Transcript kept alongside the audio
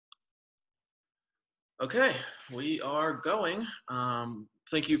Okay, we are going.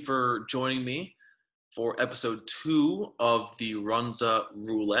 Thank you for joining me for episode 2 of the Runza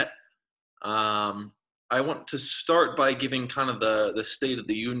Roulette. Um, I want to start by giving kind of the state of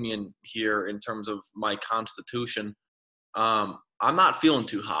the union here in terms of my constitution. I'm not feeling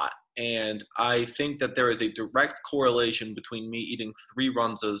too hot, and I think that there is a direct correlation between me eating 3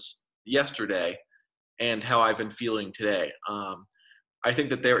 Runzas yesterday and how I've been feeling today. I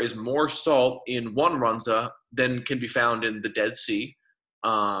think that there is more salt in one Runza than can be found in the Dead Sea,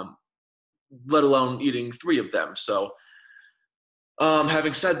 um, let alone eating 3 of them. So,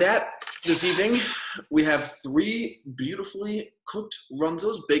 having said that, this evening we have 3 beautifully cooked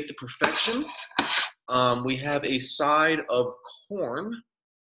Runzas baked to perfection. We have a side of corn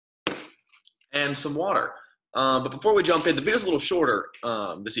and some water. But before we jump in, the video's a little shorter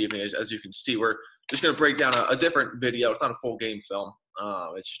this evening, as you can see. We're just going to break down a different video. It's not a full game film.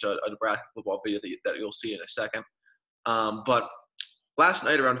 It's just a Nebraska football video that you'll see in a second. But last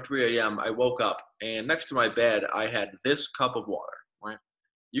night around 3 a.m., I woke up, and next to my bed, I had this cup of water. Right?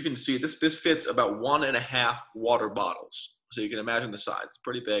 You can see this fits about 1.5 water bottles. So you can imagine the size. It's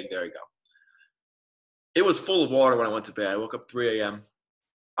pretty big. There you go. It was full of water when I went to bed. I woke up 3 a.m.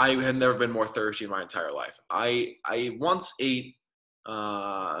 I had never been more thirsty in my entire life. I once ate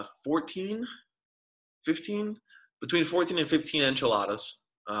 14, 15, between 14 and 15 enchiladas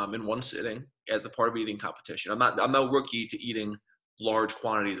in one sitting as a part of eating competition. I'm no rookie to eating large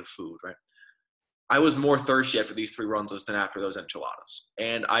quantities of food, right? I was more thirsty after these 3 Runzas than after those enchiladas.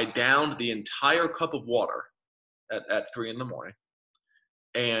 And I downed the entire cup of water at 3 in the morning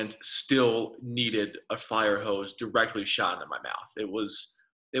and still needed a fire hose directly shot into my mouth. It was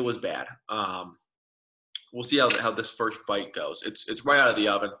bad. We'll see how this first bite goes. It's right out of the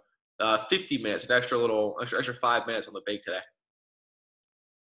oven. 50 minutes, an extra 5 minutes on the bake today.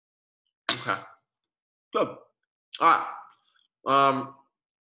 Okay, good. All right.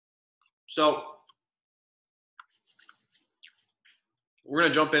 So we're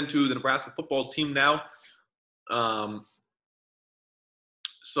gonna jump into the Nebraska football team now.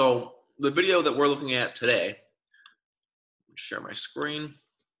 So the video that we're looking at today, share my screen,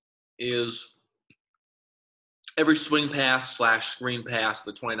 is every swing pass / screen pass of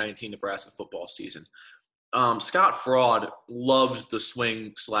the 2019 Nebraska football season. Scott Fraud loves the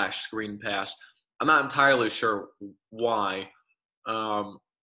swing / screen pass. I'm not entirely sure why.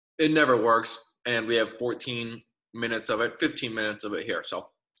 It never works, and we have 14 minutes of it, 15 minutes of it here. So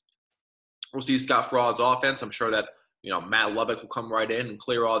we'll see Scott Fraud's offense. I'm sure that Matt Lubbock will come right in and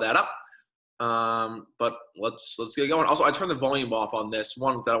clear all that up. But let's get going. Also, I turned the volume off on this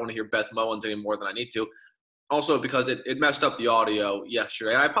one because I don't want to hear Beth Mowins any more than I need to. Also, because it messed up the audio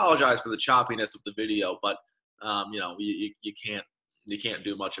yesterday. And I apologize for the choppiness of the video, but you can't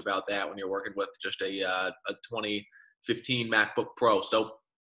do much about that when you're working with just a 2015 MacBook Pro. So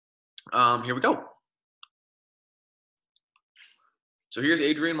here we go. So here's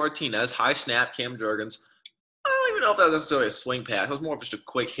Adrian Martinez, high snap, Cam Jurgens. I don't even know if that was necessarily a swing pass. It was more of just a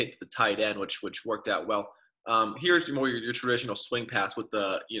quick hit to the tight end, which worked out well. Here's more your traditional swing pass with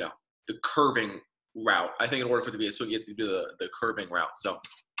the curving route. I think in order for it to be a swing, you have to do the curving route. So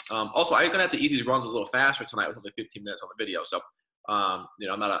also, I'm gonna have to eat these runs a little faster tonight with only 15 minutes on the video. So I'm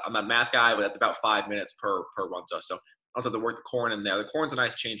not a math guy, but that's about 5 minutes per run. So I also have to work the corn in there. The corn's a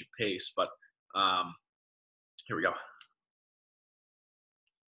nice change of pace, but here we go.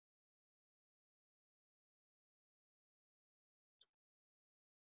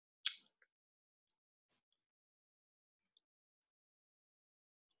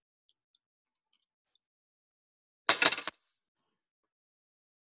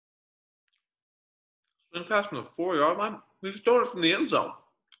 Swing pass from the 4-yard line. He's throwing it from the end zone.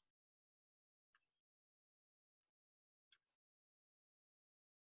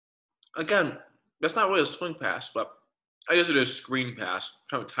 Again, that's not really a swing pass, but I guess it is screen pass.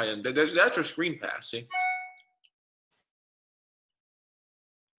 Kind of tight end. That's your screen pass, see?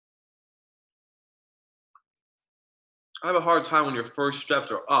 I have a hard time when your first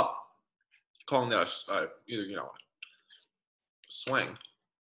steps are up calling that either, swing.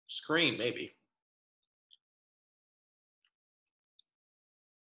 Screen, maybe.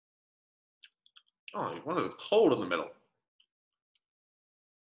 Oh, one of the cold in the middle.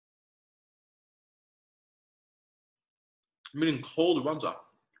 I'm eating cold Runza.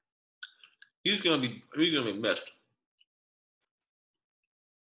 He's gonna be missed.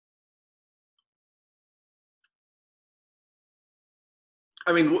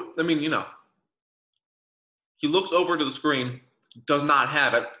 I mean, he looks over to the screen, does not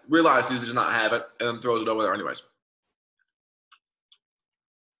have it, realizes he does not have it, and then throws it over there anyways.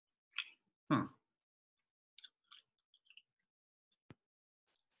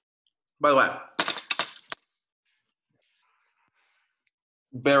 By the way,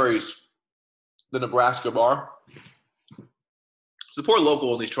 Barry's, the Nebraska bar. Support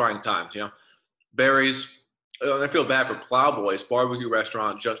local in these trying times, you know. Barry's, I feel bad for Plowboys, barbecue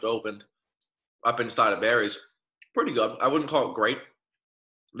restaurant just opened up inside of Barry's. Pretty good. I wouldn't call it great.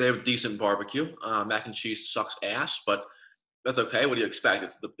 They have decent barbecue. Mac and cheese sucks ass, but that's okay. What do you expect?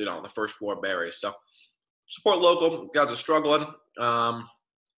 It's the first floor of Barry's. So support local. Guys are struggling.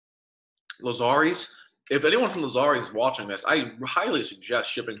 Lazari's. If anyone from Lazari's is watching this, I highly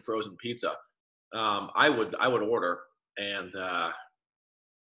suggest shipping frozen pizza. I would order, and I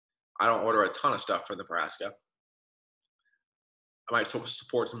don't order a ton of stuff from Nebraska. I might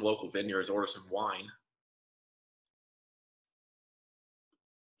support some local vineyards, order some wine.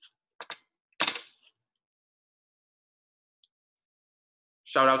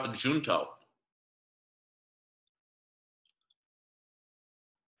 Shout out to Junto.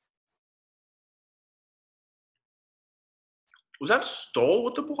 Was that Stoll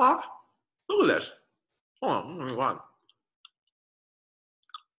with the block? Look at this. Hold on, let me rewind.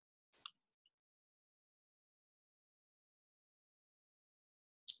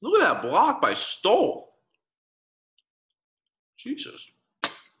 Look at that block by Stoll. Jesus.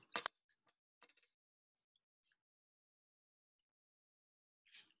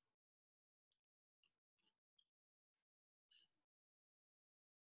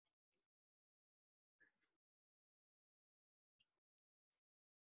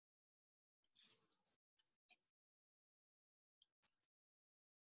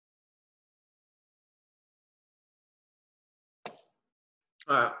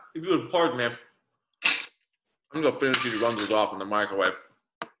 If you would pardon me, I'm gonna finish these Runzas off in the microwave.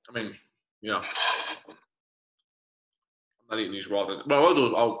 I mean, you know, I'm not eating these raw things. But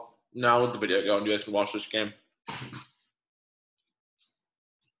I'll now let the video go and you guys can watch this game.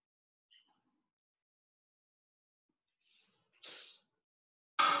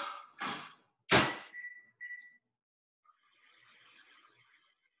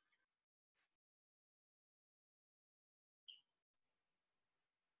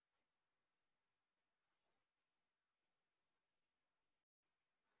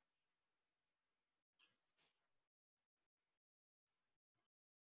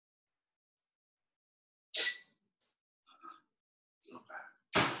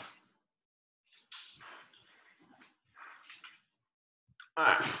 All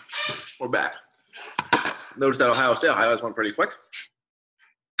right, we're back. Notice that Ohio State highlights went pretty quick.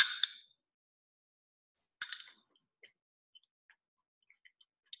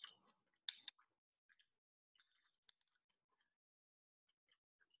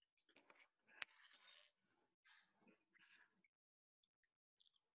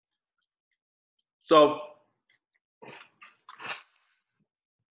 So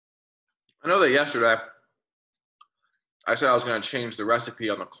I know that yesterday I said I was going to change the recipe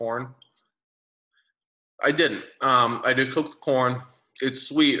on the corn. I didn't. I did cook the corn. It's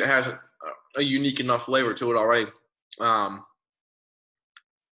sweet. It has a unique enough flavor to it already. What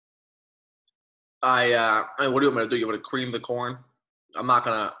do you want me to do? You want to cream the corn? I'm not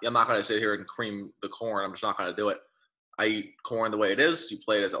gonna sit here and cream the corn. I'm just not gonna do it. I eat corn the way it is. You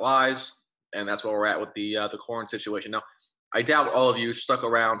play it as it lies, and that's where we're at with the corn situation. Now, I doubt all of you stuck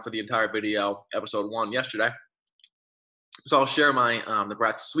around for the entire video, episode 1 yesterday. So I'll share my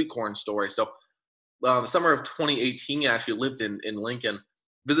Nebraska sweet corn story. So the summer of 2018, I actually lived in Lincoln.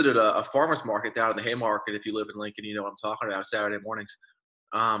 Visited a farmer's market down in the Haymarket. If you live in Lincoln, you know what I'm talking about. Saturday mornings.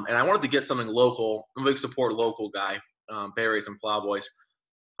 And I wanted to get something local. I'm a big support local guy, berries and plowboys.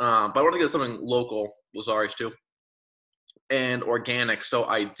 But I wanted to get something local, Lazari's too, and organic. So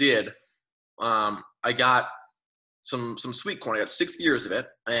I did. I got some sweet corn. I got 6 ears of it,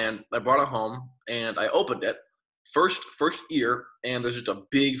 and I brought it home and I opened it. First ear, and there's just a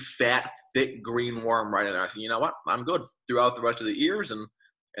big, fat, thick green worm right in there. I said, you know what? I'm good. Throughout the rest of the ears, and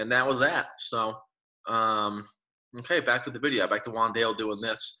that was that. So, okay, back to the video. Back to Wandale doing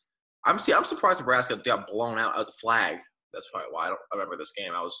this. I'm surprised Nebraska got blown out as a flag. That's probably why I remember this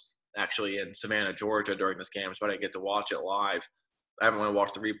game. I was actually in Savannah, Georgia during this game, so I didn't get to watch it live. I haven't really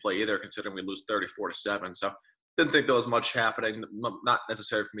watched the replay either, considering we lose 34-7. So didn't think there was much happening. Not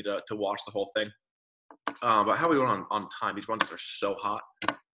necessary for me to watch the whole thing. But how are we doing on time? These runs are so hot.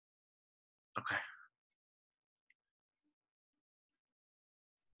 Okay.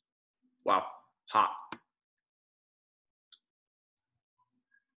 Wow, hot.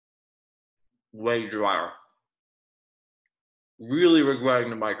 Way drier. Really regretting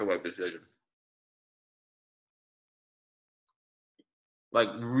the microwave decision. Like,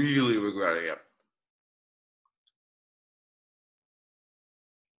 really regretting it.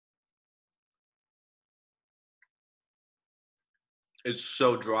 It's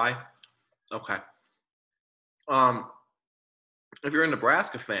so dry. Okay. Um, if you're a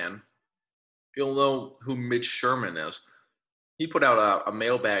Nebraska fan, you'll know who Mitch Sherman is. He put out a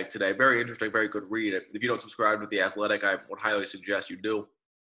mailbag today. Very interesting, very good read. If you don't subscribe to The Athletic, I would highly suggest you do.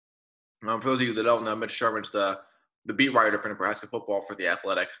 For those of you that don't know, Mitch Sherman's the beat writer for Nebraska football for The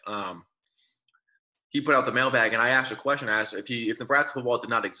Athletic. He put out the mailbag, and I asked a question. I asked if Nebraska football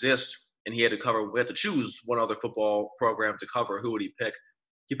did not exist and he had to choose one other football program to cover, who would he pick?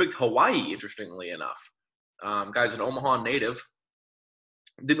 He picked Hawaii, interestingly enough. Guy's an Omaha native.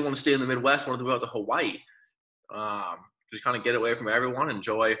 Didn't want to stay in the Midwest, wanted to go out to Hawaii. Just kind of get away from everyone,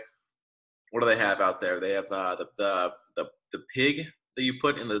 enjoy. What do they have out there? They have the pig that you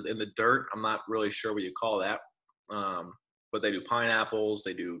put in the dirt. I'm not really sure what you call that, but they do pineapples,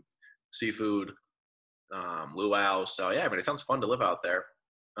 they do seafood, luau. So yeah, I mean, it sounds fun to live out there.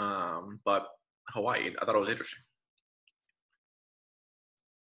 But Hawaii, I thought it was interesting.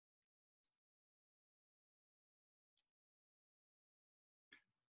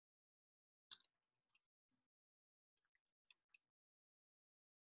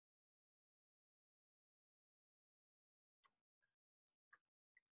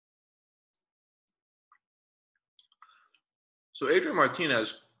 So Adrian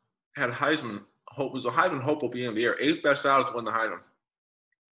Martinez had Heisman hope, was a Heisman hopeful beginning of the year, 8th best odds to win the Heisman.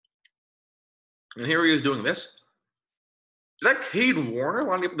 And here he is doing this. Is that Cade Warner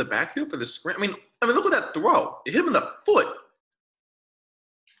lining up in the backfield for the sprint? I mean, look at that throw. It hit him in the foot.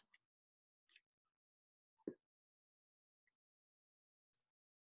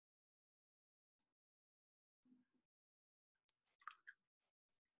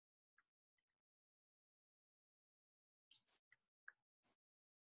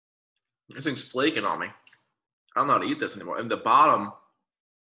 This thing's flaking on me. I don't know how to eat this anymore. And the bottom's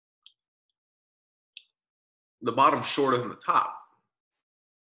shorter than the top.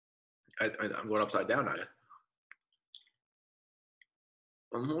 I'm going upside down now.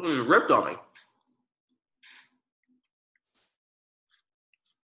 It's ripped on me.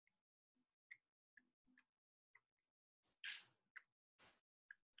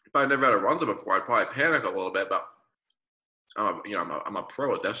 If I'd never had a Runza before, I'd probably panic a little bit, but I'm a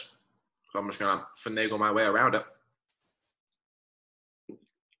pro at this, so I'm just gonna finagle my way around it.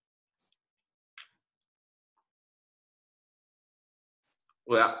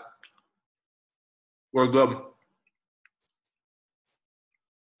 Well, yeah, we're good.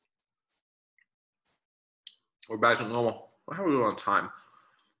 We're back to normal. How are we doing on time?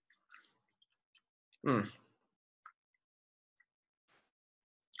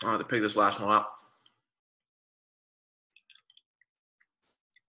 I'll have to pick this last one up.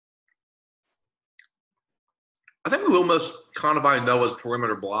 I think we almost quantify Noah's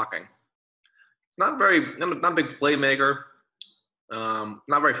perimeter blocking. Not a big playmaker.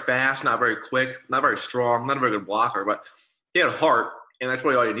 Not very fast, not very quick, not very strong, not a very good blocker, but he had heart, and that's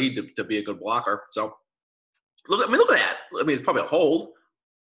really all you need to be a good blocker. So look at that. I mean, it's probably a hold.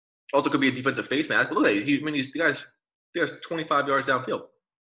 Also, could be a defensive face mask, but look at it. The guy's 25 yards downfield.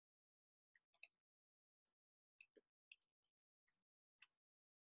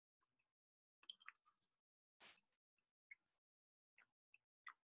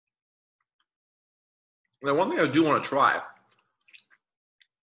 Now, one thing I do want to try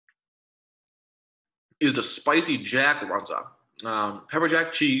is the spicy jack Runza. Pepper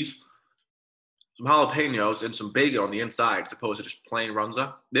jack cheese, some jalapenos, and some bacon on the inside, as opposed to just plain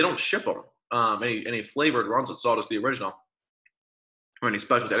Runza. They don't ship them. Any flavored Runza. It's all just the original. Or any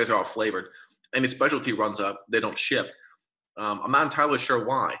specialty. I guess they're all flavored. Any specialty Runza, they don't ship. I'm not entirely sure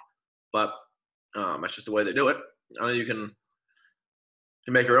why, but that's just the way they do it. I know you can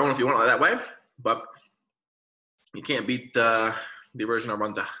make your own if you want it that way, but you can't beat the original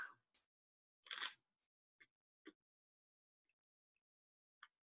Runza.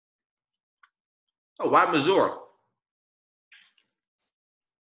 Oh, white Missouri.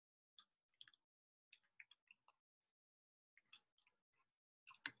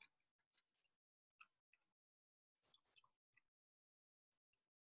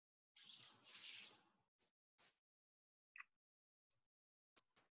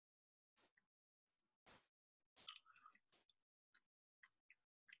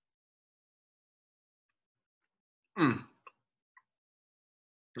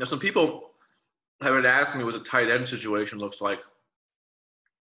 Now, some people have been asking me what the tight end situation looks like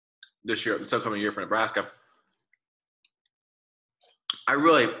this upcoming year for Nebraska. I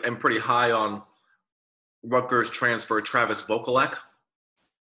really am pretty high on Rutgers transfer Travis Vokalek.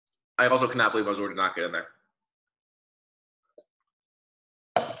 I also cannot believe Missouri did not get in there.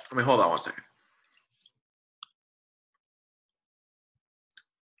 Hold on one second.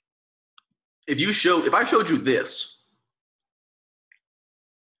 if I showed you this,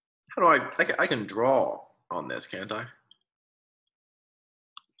 how do I can draw on this, can't I?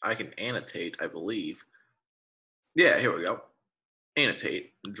 I can annotate, I believe. Yeah, here we go.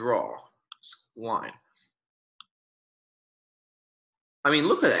 Annotate, draw, line. I mean,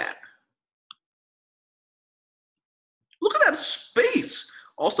 look at that. Look at that space.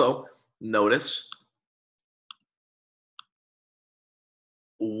 Also, notice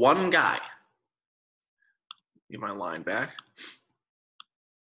one guy. Get my line back.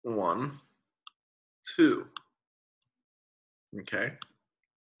 1, 2. Okay.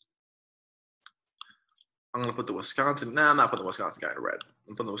 I'm going to put the Wisconsin. Nah, I'm not putting the Wisconsin guy in red.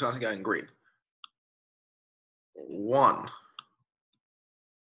 I'm putting the Wisconsin guy in green. 1.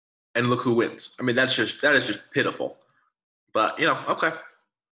 And look who wins. I mean, that is just pitiful. But, okay.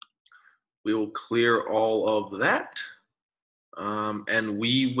 We will clear all of that. And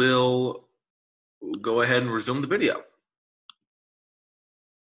we will go ahead and resume the video.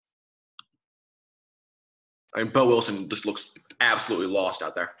 I mean, Bo Wilson just looks absolutely lost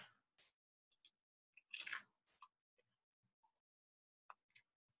out there.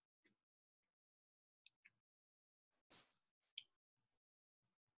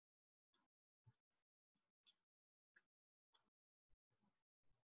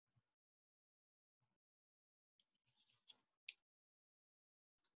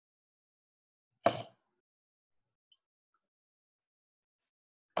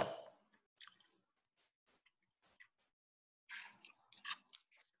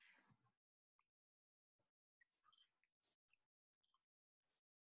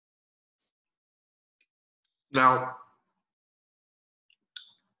 Now,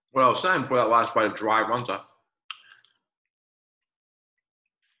 what I was saying before that last bite of dry Runza,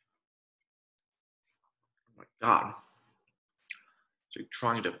 oh my God. So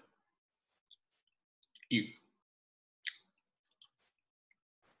trying to eat.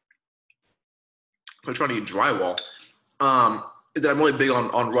 I'm trying to eat drywall. That I'm really big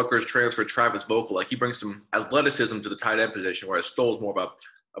on Rutgers transfer Travis Vocal. Like, he brings some athleticism to the tight end position, whereas Stoll's more of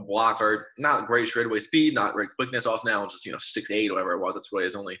a blocker. Not great straightaway speed, not great quickness. Also now just 6'8", whatever it was. That's really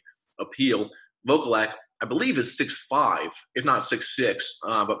his only appeal. Vokalek, I believe, is 6'5", if not 6'6",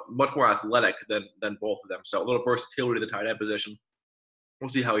 but much more athletic than both of them. So a little versatility to the tight end position. We'll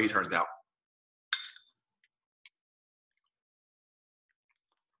see how he turns out.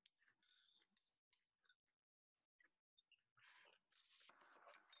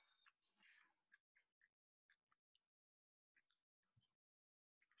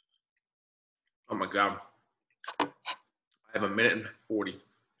 Oh my God. I have 1:40.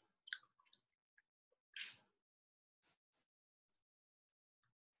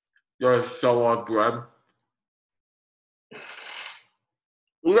 You're so on bread.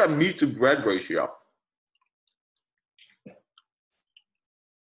 Look at that meat to bread ratio.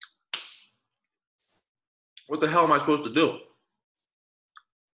 What the hell am I supposed to do?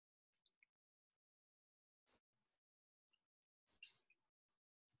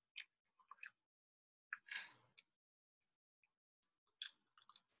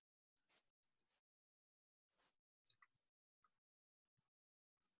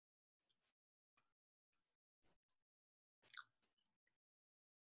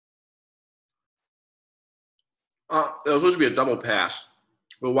 It was supposed to be a double pass,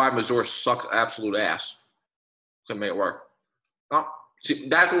 but why Missouri sucked absolute ass. Couldn't make it work. See,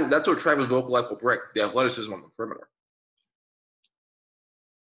 that's what Travis Vokalek will bring, the athleticism on the perimeter.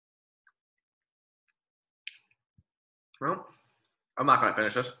 Well, I'm not going to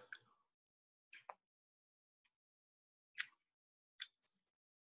finish this.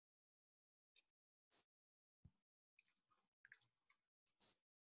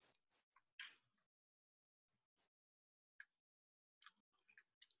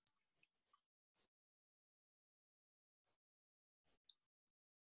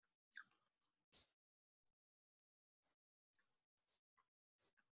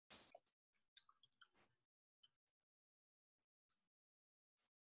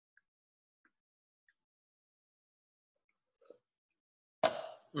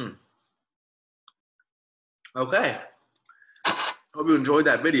 Okay. Hope you enjoyed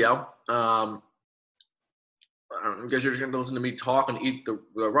that video. I guess you're just going to listen to me talk and eat the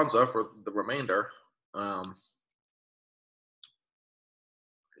Runza for the remainder.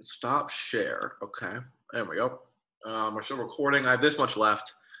 Stop share. Okay. There we go. We're still recording. I have this much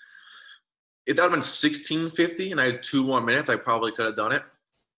left. If that would have been 16:50 and I had 2 more minutes, I probably could have done it.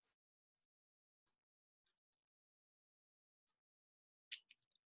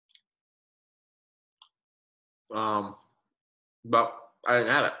 But I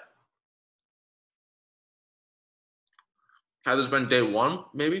didn't have it. Had this been day one,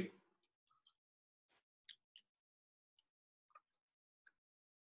 maybe.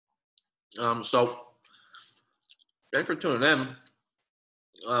 So thanks for tuning in.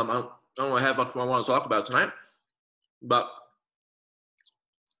 I don't really have much more I want to talk about tonight, but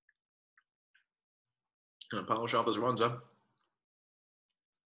I'm gonna polish off this Runza.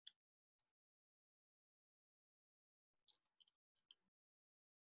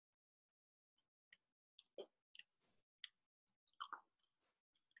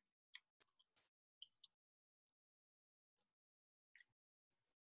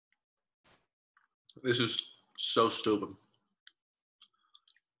 This is so stupid.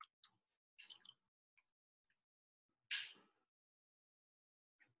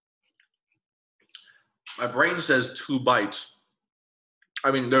 My brain says 2 bites.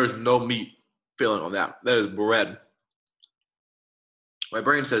 I mean, there's no meat filling on that. That is bread. My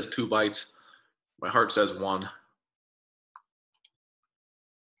brain says 2 bites. My heart says 1.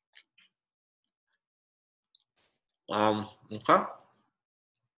 Okay.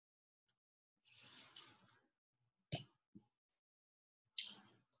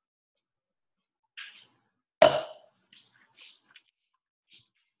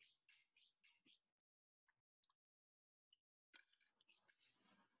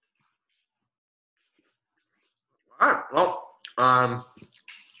 All right. Well,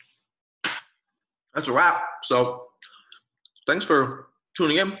 that's a wrap. So thanks for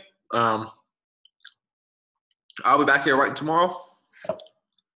tuning in. I'll be back here right tomorrow.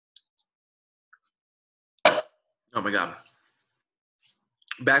 Oh my God.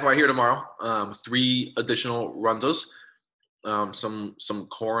 Back right here tomorrow. 3 additional Runzas. Some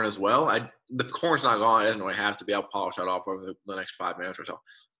corn as well. The corn's not gone. It doesn't really have to be. I'll polish that off over the next 5 minutes or so.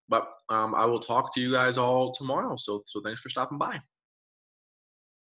 But I will talk to you guys all tomorrow. So thanks for stopping by.